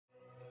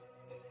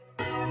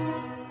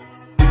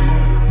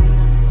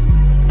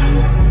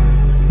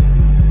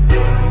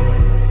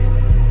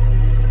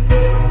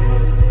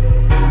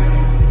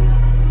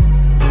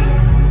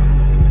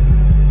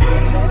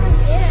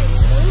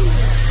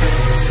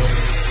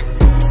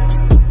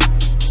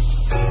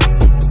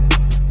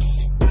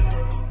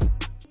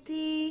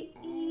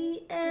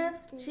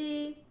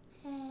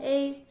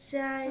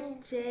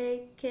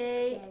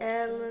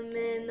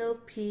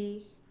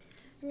H-I-J-K-L-M-N-O-P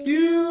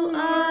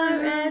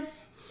Q-R-S-T-U-V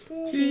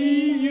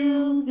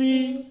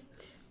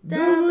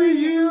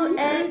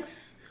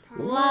W-X-Y-Z.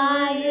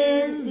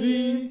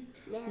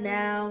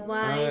 Now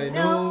I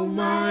know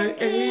my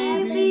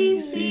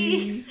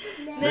ABCs.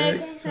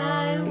 Next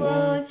time,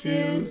 won't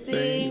you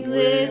sing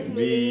with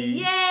me?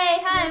 Yay!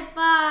 High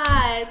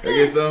five!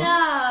 Good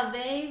job,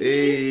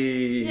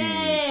 baby! Hey.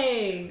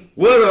 Yay!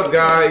 What up,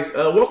 guys?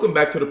 Welcome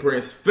back to the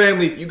Prince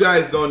family. If you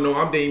guys don't know,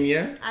 I'm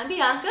Damien. I'm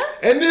Biannca.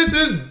 And this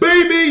is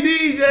Baby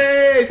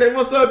DJ. Say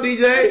what's up,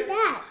 DJ?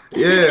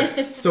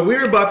 Yeah. So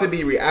we're about to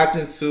be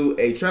reacting to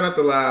a Try Not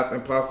to Laugh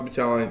Impossible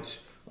Challenge.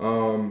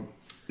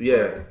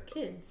 Yeah.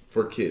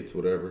 For kids,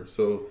 whatever.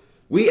 So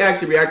we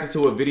actually reacted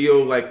to a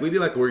video, like we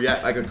did like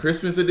a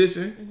Christmas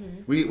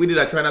edition. We did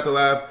a Try Not to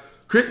Laugh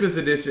Christmas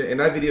edition, and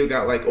that video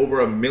got like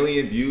over 1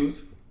 million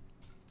views.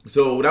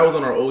 So that was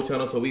on our old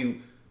channel. So we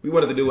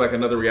wanted to do like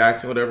another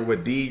reaction, whatever,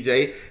 with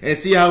DJ and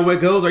see how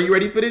it goes. Are you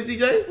ready for this,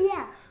 DJ?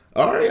 Yeah.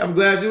 All right, I'm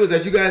glad you was.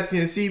 As you guys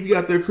can see, we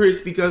got the Chris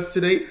because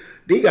today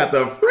they got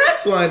the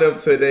fresh lineup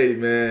today,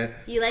 man.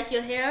 You like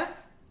your hair?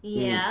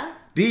 Yeah.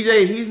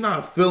 DJ, he's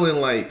not feeling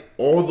like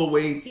all the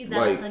way. He's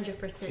not like,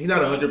 100%. He's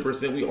not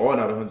 100%. We all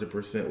not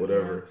 100%,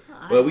 whatever.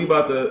 Yeah. But we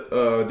about to.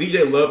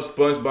 DJ loves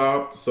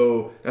Spongebob,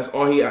 so that's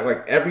all he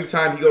like. Every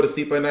time he go to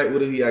sleep at night, what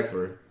did he ask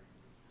for?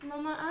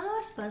 Mama, I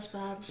know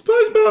SpongeBob.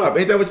 SpongeBob,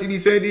 ain't that what you be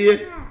saying, dear?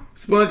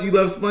 Yeah. You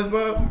love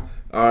SpongeBob? Yeah.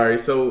 All right,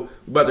 so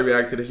we about to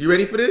react to this. You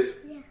ready for this?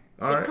 Yeah.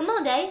 All right. Come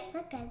on, Day.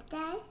 Okay,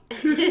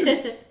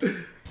 Day.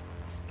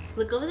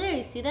 Look over there.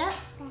 You see that?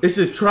 It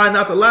says try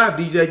not to laugh,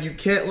 DJ. You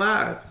can't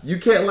laugh. You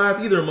can't laugh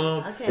either,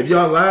 Mom. Okay. If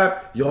y'all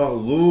laugh, y'all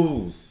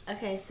lose.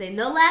 Okay, say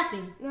no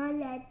laughing. No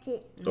laughing.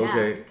 Yeah,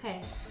 okay.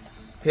 Okay.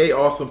 Hey,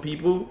 awesome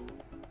people.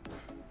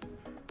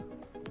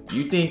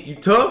 You think you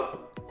tough?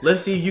 Let's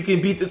see if you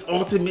can beat this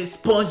ultimate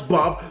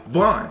SpongeBob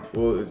Vine.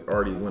 Well, it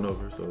already went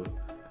over, so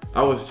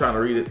I was trying to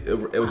read it. It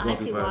was going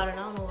too fast. Water, I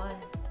don't know why.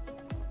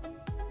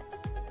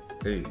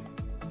 Hey,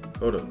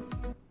 hold up.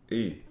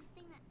 Hey.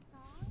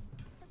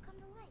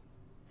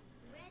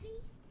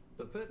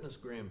 The Fitness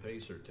Gram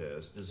Pacer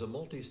test is a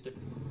multi-step.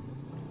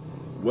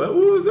 What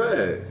was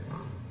that?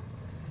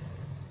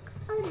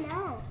 Oh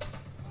no.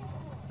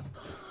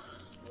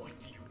 What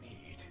do you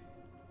need?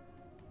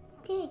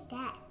 Take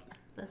that.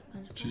 That's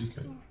SpongeBob.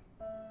 Cheesecake.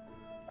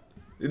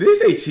 Did they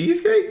say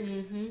cheesecake?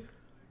 Mm-hmm.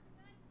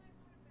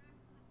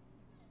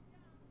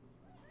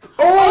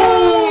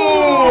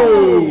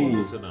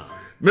 Oh!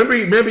 Remember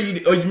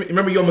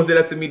you almost did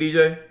that to me, DJ?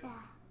 Yeah.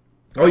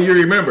 Oh, you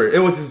remember? It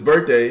was his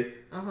birthday.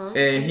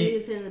 And he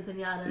was hitting the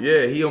pinata.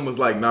 Yeah, he almost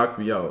like knocked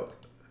me out.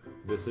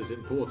 This is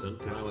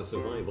important to our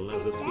survival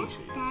as a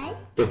species. Day.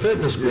 The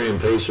Fitness Gram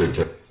Pacer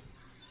test.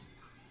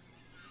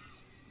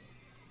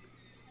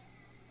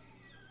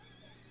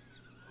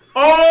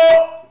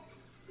 Oh!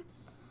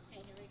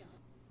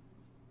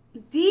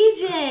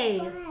 DJ!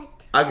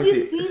 What? I can You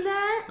see, seen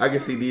that? I can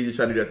see DJ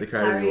trying to do that to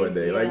Kyrie one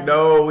day. Yeah. Like,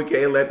 no, we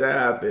can't let that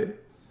happen.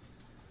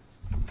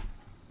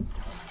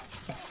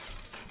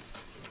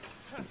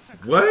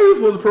 Why are you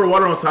supposed to pour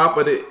water on top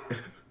of it?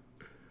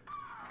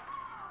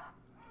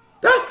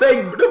 Them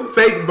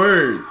fake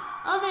birds.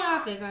 Oh, they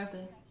are fake, aren't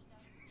they?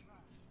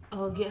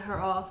 Oh, get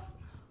her off.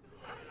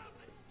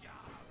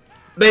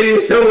 They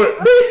didn't show it.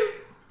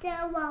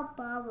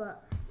 SpongeBob.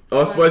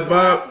 Oh,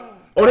 SpongeBob.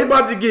 Oh, they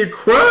about to get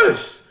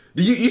crushed.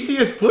 Do you see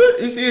his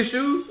foot? You see his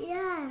shoes?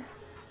 Yeah.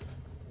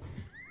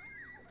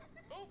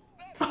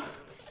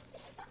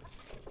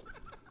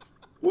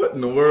 What in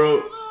the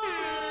world?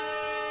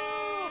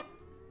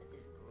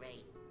 This is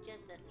great.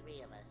 Just the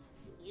three of us.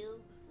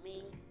 You,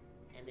 me,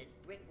 and this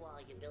brick wall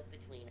you built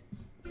between us.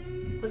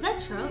 Was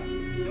that Trump?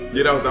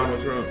 Yeah, that was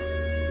Donald Trump.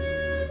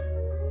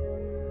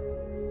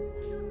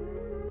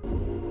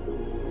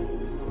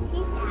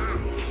 See that.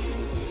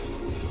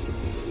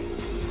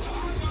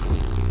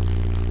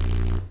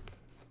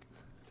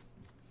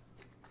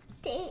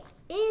 They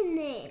in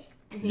it.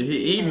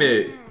 He eating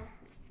it.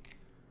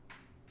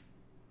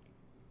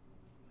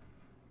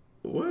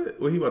 What?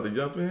 What, he about to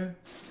jump in?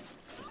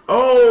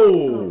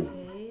 Oh!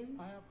 Okay.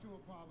 I have to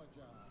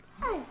apologize.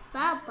 Oh,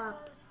 Bob.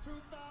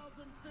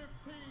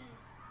 2015.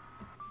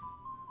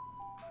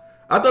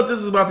 I thought this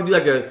was about to be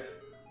like a...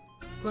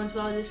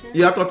 SpongeBob edition?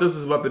 Yeah, I thought this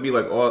was about to be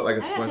like all like a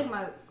I gotta sponge. take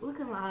my... Look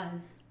at my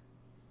eyes.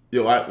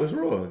 Yo, what's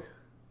wrong?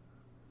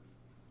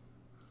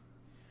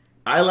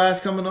 Eyelash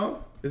coming off?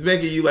 It's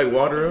making you like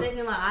water It's up?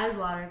 making my eyes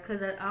water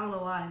because I don't know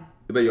why.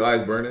 You think your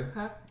eyes burning?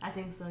 Huh? I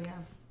think so, yeah.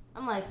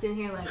 I'm like sitting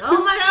here like,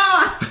 oh my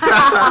god!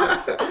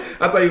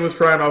 I thought you was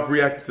crying off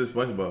reacting to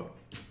SpongeBob.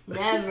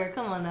 Never.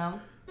 Come on now.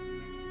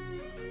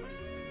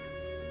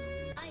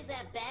 Why is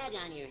that bag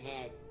on your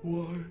head?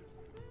 Why?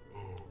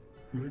 Oh,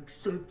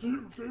 except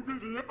you gave me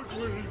the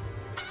ugly.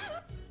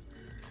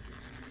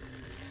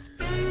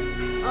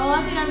 Oh,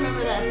 I think I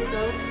remember that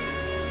episode.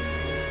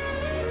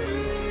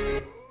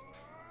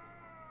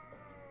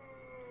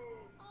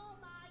 Oh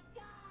my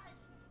gosh!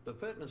 The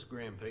Fitness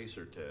Gram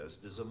Pacer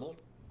test is a multi.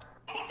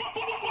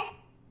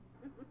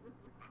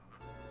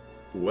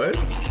 What?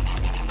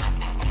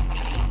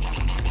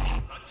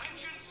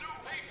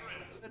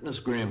 Fitness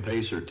Gram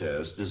Pacer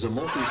test is a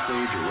multi-stage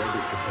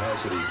aerobic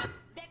capacity test.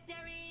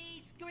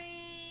 Victory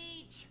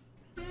screech!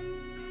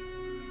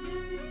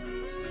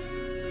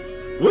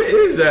 What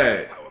is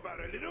that? How about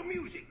a little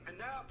music? And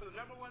now for the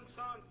 #1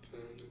 song.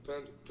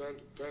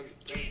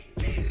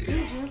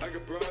 I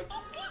got broad.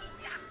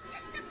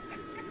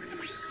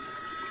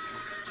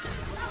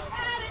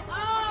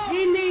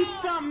 He needs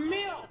some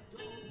milk.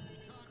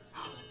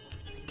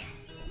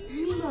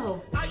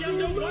 Lilo. I am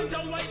the one,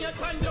 don't wait your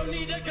son, don't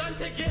need a gun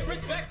to get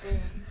respect.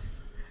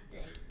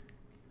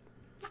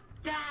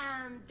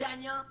 Damn,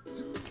 Daniel!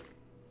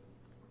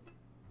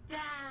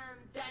 Damn,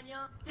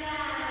 Daniel! Damn,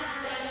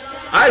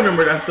 Daniel! I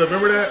remember that stuff.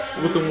 Remember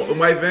that with the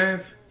white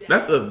vans?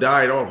 That stuff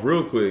died off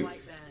real quick.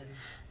 White vans.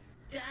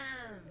 Damn,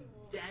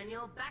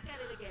 Daniel! Back at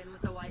it again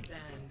with the white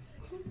vans.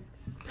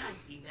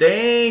 Stunty, man.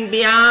 Dang,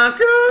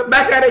 Biannca,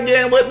 back at it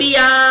again with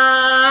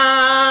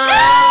Biannca.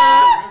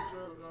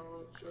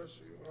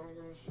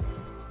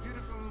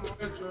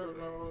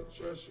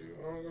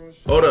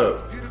 Hold up.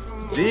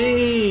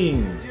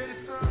 Dang.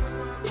 It's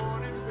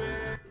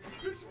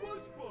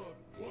Spongebob.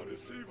 Wanna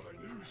see my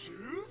new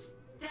shoes?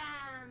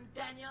 Damn,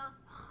 Daniel!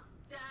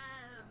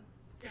 Damn,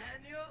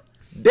 Daniel!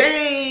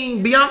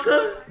 Dang,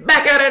 Biannca,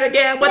 back at it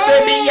again with the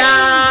Hey,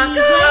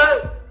 Biannca.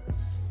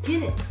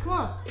 Get it. Come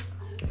on.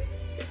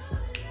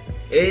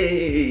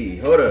 Hey,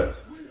 hold up.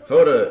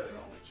 Hold up.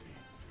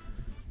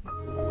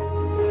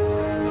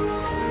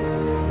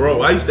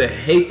 Bro, I used to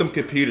hate them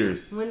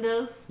computers.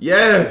 Windows.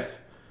 Yes.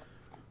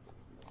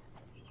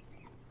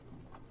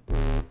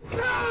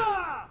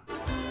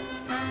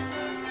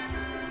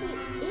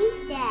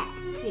 Eat that.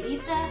 Can you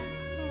eat that?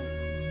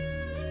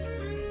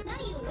 None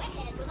of you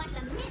redheads would last a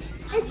minute.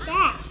 Eat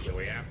that.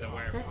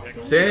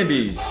 That's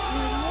Sandy.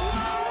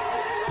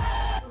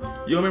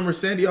 You remember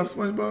Sandy off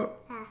SpongeBob?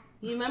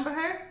 You remember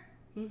her?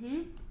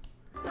 Mm-hmm.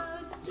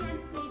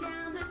 Gently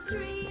down the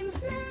stream,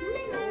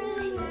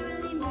 merrily,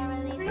 merrily,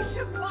 merrily.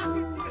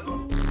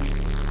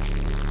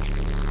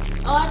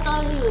 Oh, I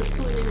thought he was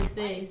putting in his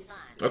face.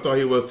 I thought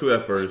he was too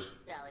at first.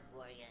 Spell it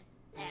for you.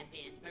 That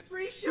is for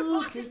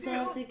Put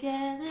yourself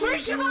together. Do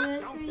it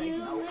for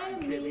you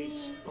and me.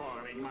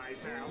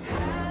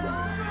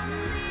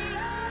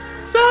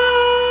 Sigh.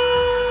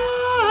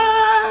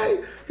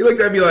 He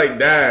looked at me like,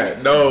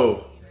 Dad,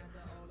 no.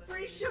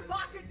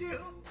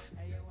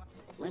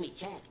 Let me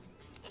check.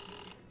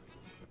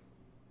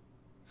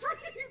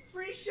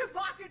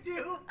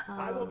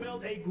 I will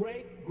build a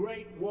great,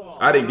 great wall.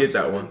 I didn't get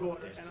that one. And I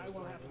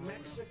will have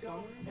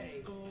Mexico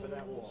pay for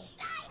that wall.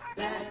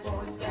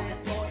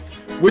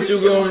 What you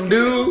gonna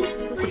do?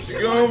 What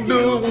you gonna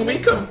do when we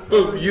come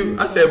for you?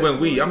 I said when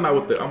we. I'm not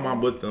with the. I'm not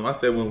with them. I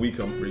said when we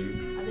come for you.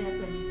 I think I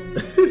said the same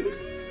thing.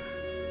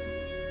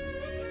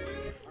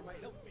 Are my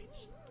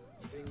helpmates.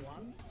 Thing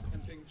 1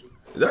 and thing 2.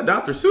 Is that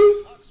Dr.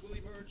 Seuss? Will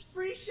emerge.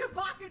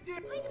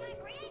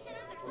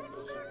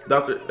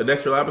 Dr. An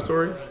Extra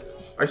Laboratory?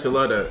 I used to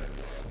love that.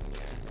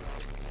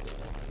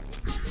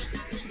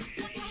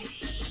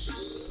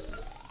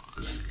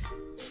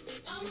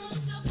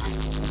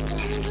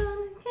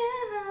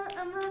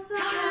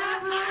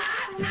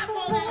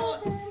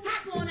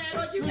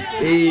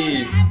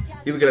 Hey,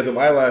 he looking at them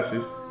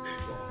eyelashes.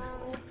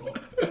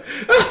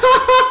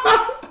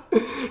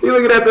 He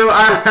looking at them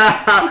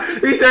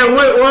eyelashes. He said,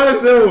 "What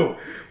was them?"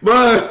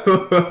 But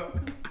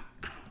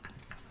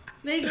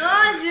They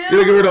gone, you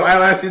looking for the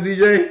eyelashes,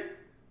 DJ?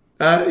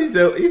 He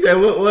said,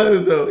 "What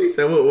was though?" He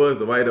said, "What was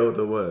them?" I know what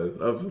it was.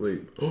 I'm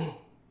asleep. All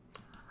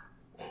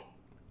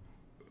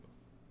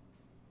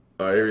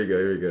right, here we go.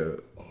 Here we go.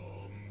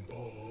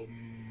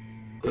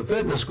 The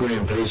Fitness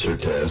Gram Pacer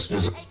test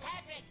is Hey,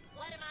 Patrick,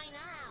 what am I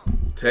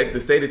now? The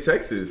state of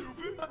Texas.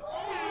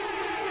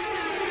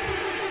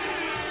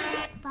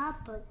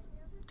 Papa.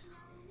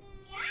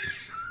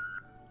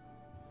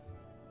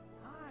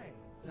 Hi,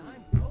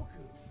 I'm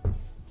Goku.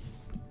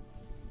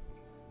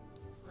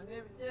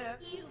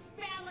 You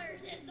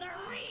fellers is the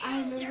real I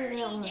remember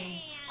that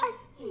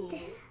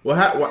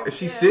one. What? Is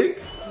she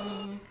sick?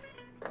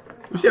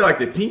 Was she like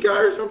the pink eye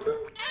or something?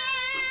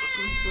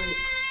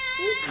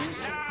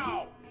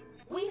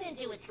 We didn't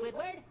do it,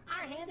 Squidward.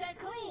 Our hands are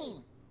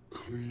clean.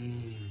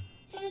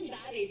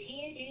 SpongeBob is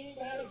here to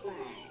satisfy.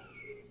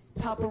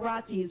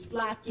 Paparazzi is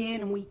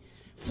flocking and we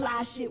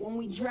flash it when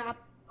we drop.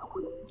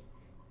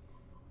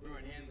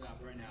 Everyone hands up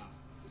right now.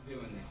 Who's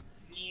doing this?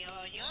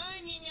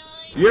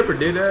 You ever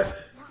did that?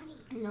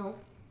 No.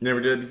 You never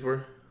did that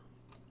before?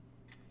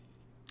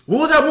 What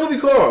was that movie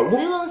called?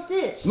 Lilo and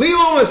Stitch.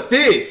 Lilo and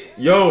Stitch.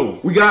 Yo,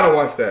 we gotta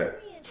watch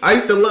that. I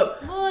used to love.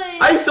 Boy.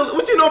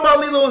 What you know about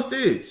Lilo and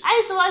Stitch? I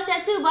used to watch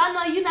that too, but I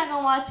know you're not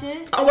gonna watch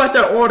it. I watched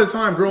that all the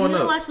time growing You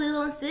up. watch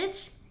Lilo and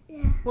Stitch?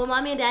 Yeah. With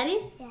mommy and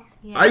daddy?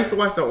 Yeah. I used to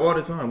watch that all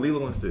the time,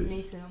 Lilo and Stitch.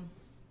 Me too.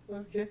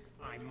 Okay.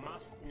 I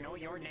must know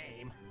your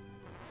name.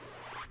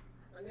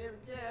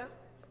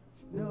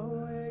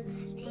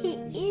 He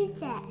eat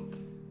that.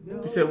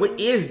 He said, "What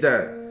is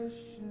that?"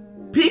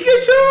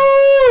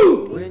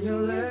 Pikachu! When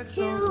your legs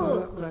don't Pikachu.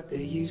 work like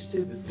they used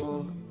to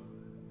before.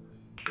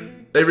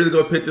 They really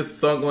gonna put this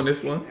song on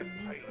this one?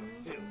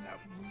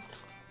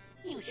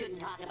 You shouldn't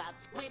talk about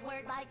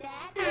Squidward like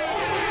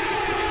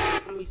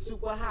that. I'm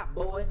super hot,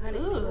 boy.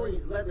 100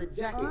 degrees, leather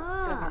jacket.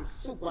 Cause I'm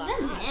super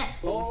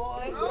hot,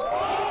 boy.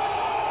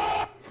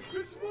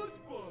 It's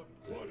Spongebob.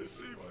 Wanna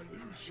see my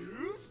new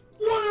shoes?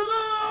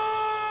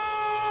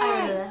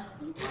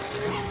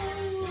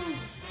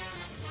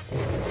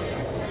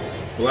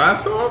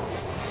 Blast off?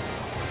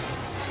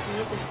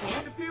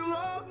 If you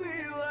love me,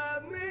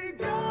 let me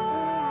go.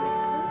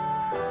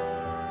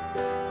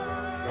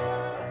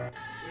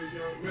 If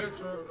your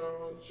metro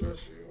don't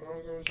trust you, I'm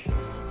gonna shoot you.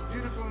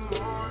 Beautiful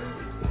morning,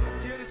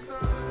 you're the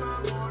sun of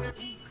my morning.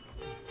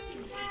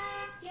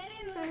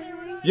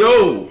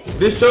 Yo,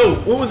 this show.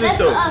 What was this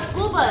show?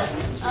 School bus.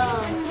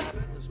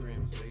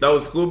 That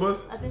was School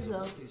Bus? I think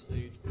so.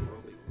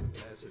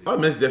 I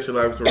missed Desert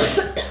Laboratory.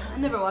 I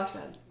never watched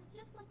that.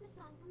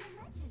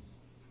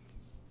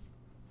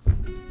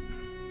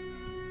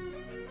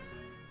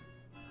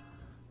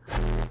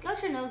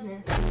 Got your nose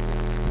nasty. Now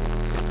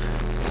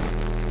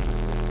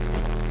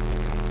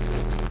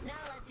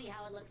let's see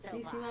how it looks so Do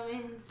you see far. my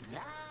memes?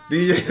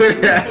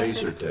 DJ.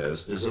 Laser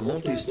test is a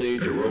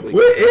multi-stage aerobic.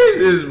 What is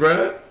this,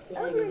 bruh? I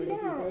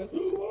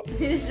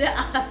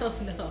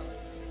don't know.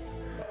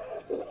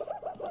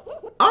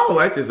 I don't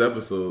like this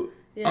episode.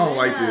 Yeah, I don't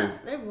like this.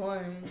 They're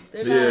boring.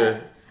 They're Yeah.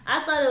 not. I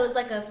thought it was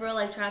like a for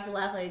like trying to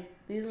laugh. Like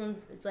these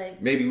ones, it's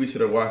like Maybe we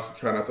should have watched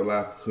Try Not to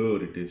Laugh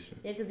Hood Edition.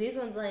 yeah, because these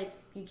ones like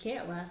you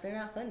can't laugh. They're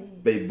not funny.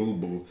 They boo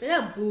boo. Say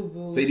that boo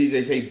boo. Say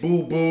DJ, say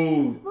boo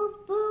boo. Boo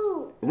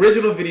boo.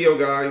 Original video,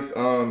 guys.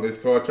 It's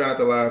called Try Not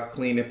to Laugh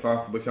Clean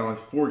Impossible Challenge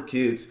for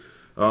Kids.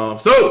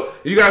 So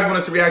if you guys want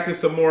us to react to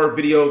some more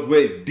videos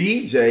with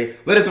DJ,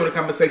 let us know in the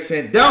comment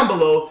section down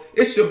below.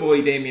 It's your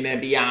boy Damien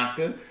and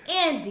Biannca.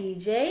 And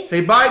DJ.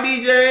 Say bye,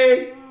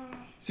 DJ.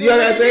 See y'all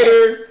guys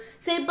later.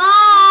 Say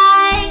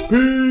bye.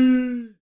 Peace.